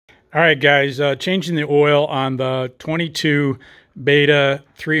All right, guys, changing the oil on the 22 Beta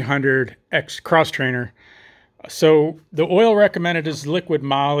 300 X Xtrainer. So the oil recommended is liquid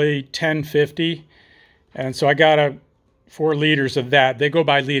moly 1050, and so I got 4 liters of that. They go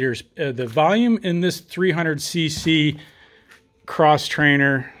by liters. The volume in this 300cc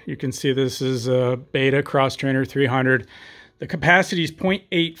Xtrainer, you can see this is a Beta Xtrainer 300. The capacity is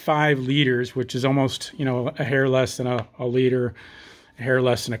 0.85 liters, which is almost, a hair less than a liter, a hair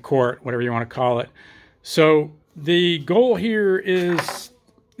less than a quart, whatever you want to call it. So the goal here is,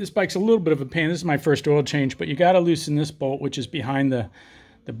 this bike's a little bit of a pain. This is my first oil change, but you got to loosen this bolt, which is behind the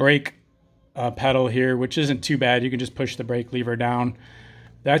brake pedal here, which isn't too bad. You can just push the brake lever down.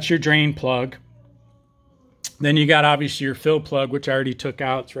 That's your drain plug. Then you got obviously your fill plug, which I already took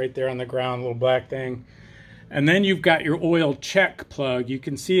out. It's right there on the ground, little black thing. And then you've got your oil check plug. You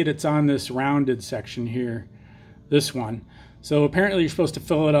can see it, it's on this rounded section here, this one. So apparently you're supposed to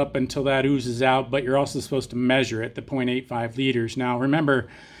fill it up until that oozes out, but you're also supposed to measure it, the 0.85 liters. Now remember,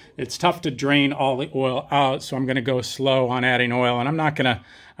 it's tough to drain all the oil out, so I'm gonna go slow on adding oil, and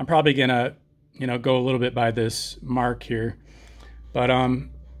I'm probably gonna, go a little bit by this mark here. But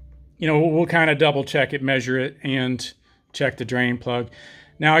we'll kind of double check it, measure it, and check the drain plug.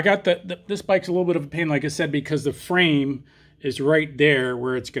 Now I got this bike's a little bit of a pain, like I said, because the frame is right there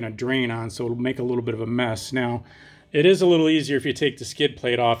where it's going to drain on, so it'll make a little bit of a mess. Now, it is a little easier if you take the skid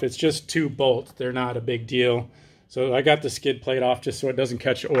plate off. It's just 2 bolts. They're not a big deal. So I got the skid plate off just so it doesn't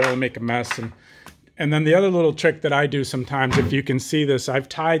catch oil and make a mess. And then the other little trick that I do sometimes, if you can see this, I've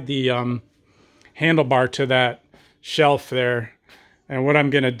tied the handlebar to that shelf there. And what I'm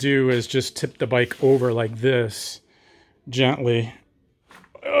going to do is just tip the bike over like this, gently.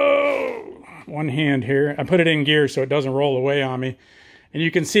 One hand here. I put it in gear so it doesn't roll away on me. And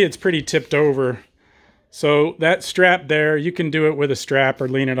you can see it's pretty tipped over. So that strap there, you can do it with a strap or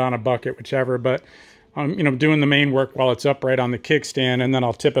lean it on a bucket, whichever. But I'm doing the main work while it's upright on the kickstand, and then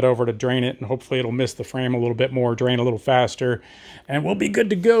I'll tip it over to drain it, and hopefully it'll miss the frame a little bit more, drain a little faster, and we'll be good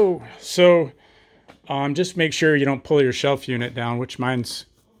to go. So just make sure you don't pull your shelf unit down, which mine's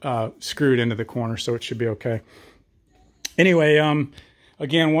screwed into the corner, so it should be okay. Anyway,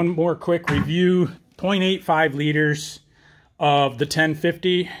 again, one more quick review. 0.85 liters of the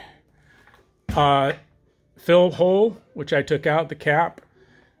 1050 fill hole, which I took out the cap,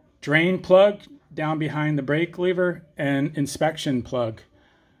 drain plug down behind the brake lever, and inspection plug,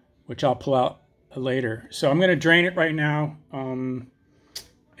 which I'll pull out later. So I'm going to drain it right now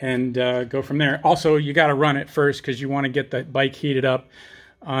and go from there. Also, you got to run it first because you want to get the bike heated up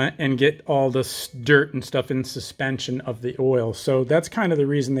and get all this dirt and stuff in suspension of the oil. So that's kind of the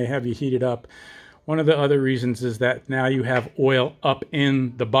reason they have you heated up. One of the other reasons is that now you have oil up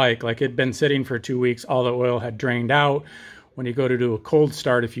in the bike. Like, it'd been sitting for 2 weeks, all the oil had drained out. When you go to do a cold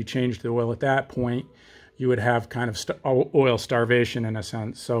start, if you changed the oil at that point, you would have kind of oil starvation in a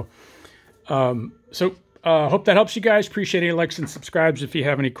sense. So, hope that helps you guys. Appreciate any likes and subscribes. If you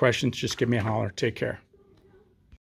have any questions, just give me a holler. Take care.